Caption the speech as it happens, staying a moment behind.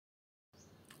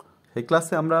এই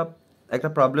ক্লাসে আমরা একটা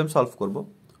প্রবলেম সলভ করব।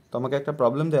 তো আমাকে একটা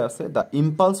প্রবলেম দেওয়া আছে, the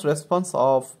impulse response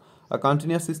of a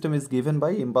continuous system is given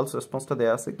by, impulse রেসপন্সটা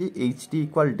দেওয়া আছে কি এইচ.টি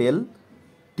equal del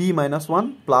T minus one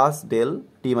plus del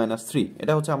T minus three.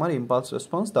 এটা হচ্ছে আমার impulse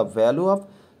response. The value of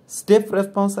step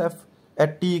response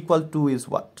at T equal to is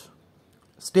what?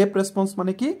 Step response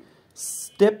মানে কি?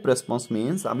 Step response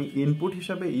means আমি input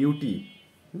হিসাবে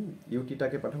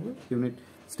ইউটিটাকে পাঠাবো, ইউনিট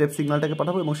স্টেপ সিগন্যালটাকে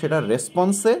পাঠাবো এবং সেটা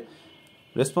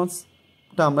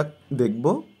রেসপন্সটা আমরা দেখব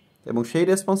এবং সেই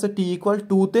রেসপন্সে টি ইকুয়াল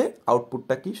টুতে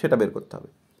আউটপুটটা কি সেটা বের করতে হবে।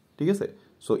 ঠিক আছে?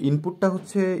 সো ইনপুটটা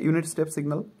হচ্ছে ইউনিট স্টেপ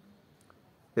সিগন্যাল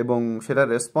এবং সেটা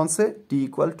রেসপন্সে টি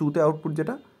ইকুয়াল টুতে আউটপুট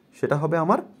যেটা, সেটা হবে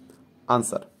আমার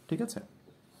আনসার। ঠিক আছে?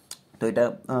 তো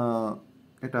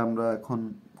এটা আমরা এখন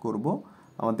করব।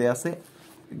 আমাদের আছে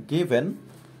গিভেন।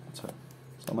 আচ্ছা,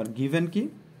 আমার গিভেন কি?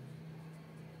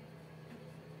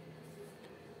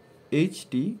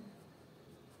 এইচ.টি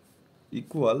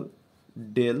equal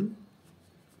del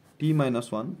T minus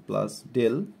one plus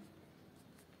del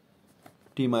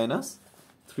T minus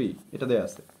three, এটা দেওয়া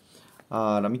আছে।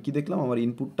 আর আমি কি দেখলাম, আমার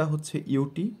ইনপুটটা হচ্ছে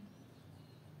ইউটি,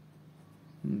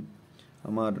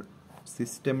 আমার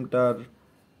সিস্টেমটার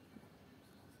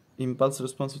ইম্পালস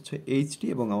রেসপন্স হচ্ছে এইচ.টি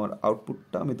এবং আমার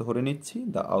আউটপুটটা আমি ধরে নিচ্ছি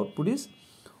দ্য আউটপুট ইজ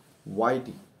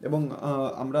ওয়াই.টি। এবং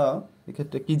আমরা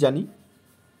এক্ষেত্রে কি জানি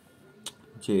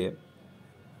যে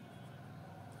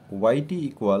ওয়াই.টি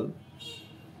ইকুয়াল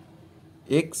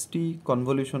এক্স.টি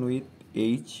কনভলিউশন উইথ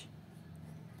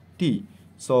এইচ.টি।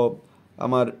 সো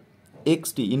আমার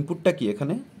এক্স.টি ইনপুটটা কি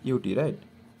এখানে? UT, right?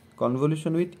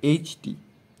 Convolution with এইচ.টি।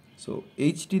 So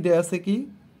এইচ.টি দেয়া আছে কি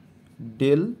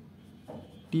del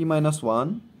T minus one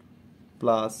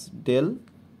plus del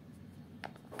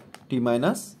T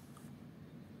minus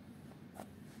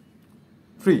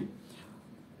three.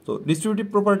 তো ডিস্ট্রিবিউটিভ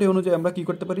প্রপার্টি অনুযায়ী আমরা কি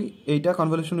করতে পারি? এইটা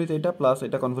কনভলিউশন উইথ এটা প্লাস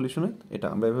এটা কনভলিউশন উইথ এটা,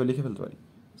 আমরা এভাবে লিখে ফেলতে পারি।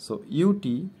 So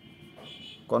UT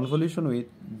convolution with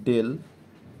del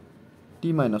T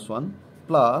minus one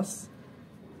plus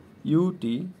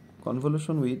UT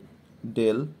convolution with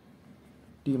del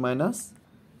T minus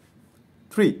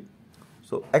three.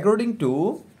 So according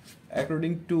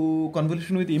to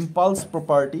convolution with impulse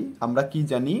property আমরা কি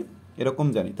জানি? এরকম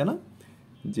জানি, তাই না?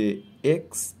 যে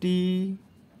এক্স.টি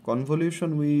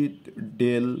convolution with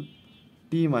del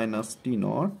T minus T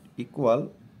not equal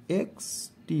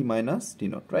এক্স.টি minus T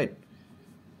not, right?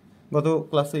 গত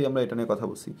ক্লাসেই আমরা এটা নিয়ে কথা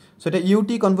বলছি। সো এটা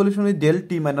UT convolution with del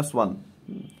T minus one.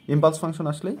 Impulse function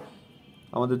আসলেই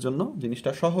আমাদের জন্য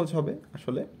জিনিসটা সহজ হবে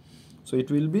আসলে। So it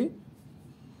will B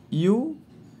U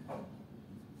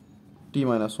T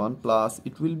minus one plus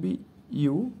it will B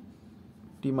U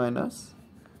T minus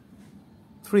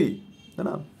three, তাই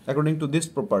না? According to this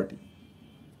property.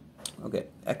 ওকে,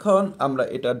 এখন আমরা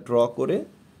এটা ড্র করে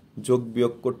যোগ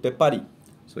বিয়োগ করতে পারি।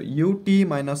 So U T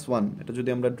minus one, এটা যদি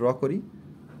আমরা ড্র করি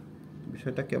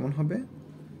বিষয়টা কেমন হবে?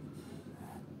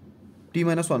 টি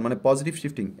মাইনাস ওয়ান মানে পজিটিভ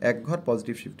শিফটিং, এক ঘর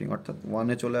পজিটিভ শিফটিং, অর্থাৎ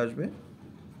ওয়ানে চলে আসবে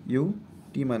U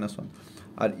T minus one.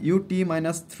 Are U T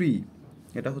minus three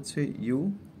এটা হচ্ছে U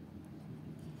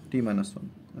T minus one.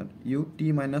 Are U T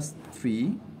minus three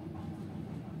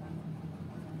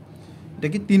এটা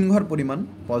কি তিন ঘর পরিমাণ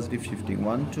পজিটিভ শিফটিং,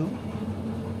 ওয়ান টু,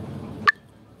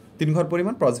 তিন ঘর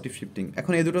পরিমাণ পজিটিভ শিফটিং।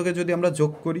 এখন এই দুটোকে যদি আমরা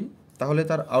যোগ করি তাহলে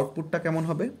তার আউটপুটটা কেমন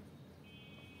হবে?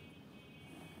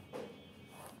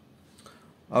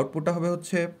 আউটপুটটা হবে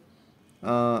হচ্ছে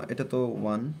এটা তো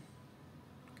ওয়ান,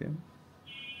 ওকে,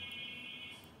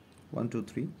 ওয়ান টু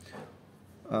থ্রি,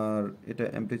 আর এটা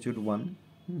অ্যাম্পলিটিউড ওয়ান।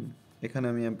 এখানে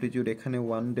আমি অ্যাম্পলিটিউড এখানে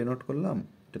ওয়ান ডেনোট করলাম,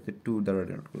 এটাতে টু দ্বারা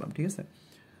ডেনোট করলাম। ঠিক আছে?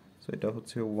 সো এটা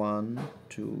হচ্ছে one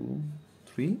two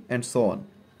three and so on.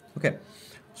 Okay,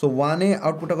 so ওয়ানে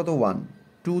আউটপুটটা কত? ওয়ান।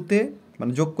 টুতে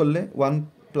মানে যোগ করলে ওয়ান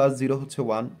প্লাস জিরো হচ্ছে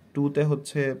ওয়ান, টুতে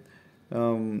হচ্ছে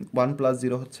ওয়ান প্লাস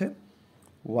জিরো হচ্ছে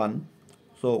ওয়ান।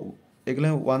 সো এগুলো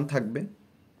ওয়ান থাকবে,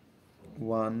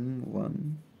 ওয়ান ওয়ান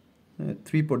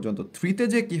থ্রি পর্যন্ত। থ্রিতে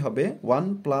যে কি হবে? One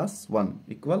plus one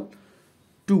equal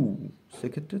to.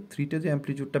 সেক্ষেত্রে থ্রিতে যে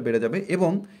অ্যাম্পলিটিউডটা বেড়ে যাবে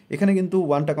এবং এখানে কিন্তু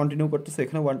ওয়ানটা কন্টিনিউ করতেছে,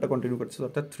 এখানে ওয়ানটা কন্টিনিউ করতেছে,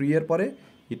 অর্থাৎ থ্রি এর পরে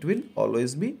it will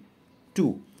always be two.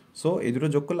 So এই দুটো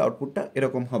যোগ করলে আউটপুটটা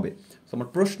এরকম হবে। সো আমার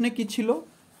প্রশ্নে কি ছিল?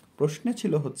 প্রশ্নে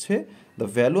ছিল হচ্ছে the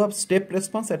value of step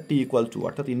response at T equal to,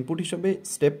 অর্থাৎ ইনপুট হিসেবে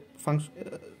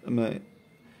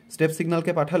স্টেপ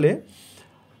সিগন্যালকে পাঠালে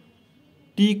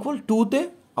টি ইকুয়াল টুতে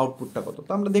আউটপুটটা কত?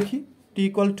 তো আমরা দেখি টি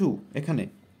ইকুয়াল টু, এখানে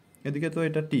এদিকে তো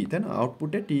এটা টি, তাই না?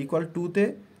 আউটপুটে টি ইকুয়াল টুতে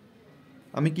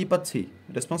আমি কি পাচ্ছি?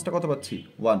 রেসপন্সটা কত পাচ্ছি?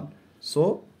 ওয়ান। সো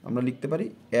আমরা লিখতে পারি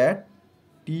at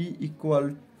T equal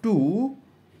to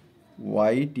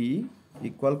ওয়াই.টি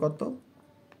equal কত?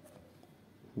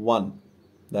 ওয়ান।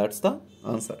 That's the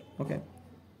answer. ওকে,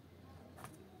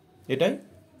 এটাই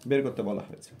বের করতে বলা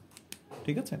হয়েছে।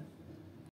 ঠিক আছে।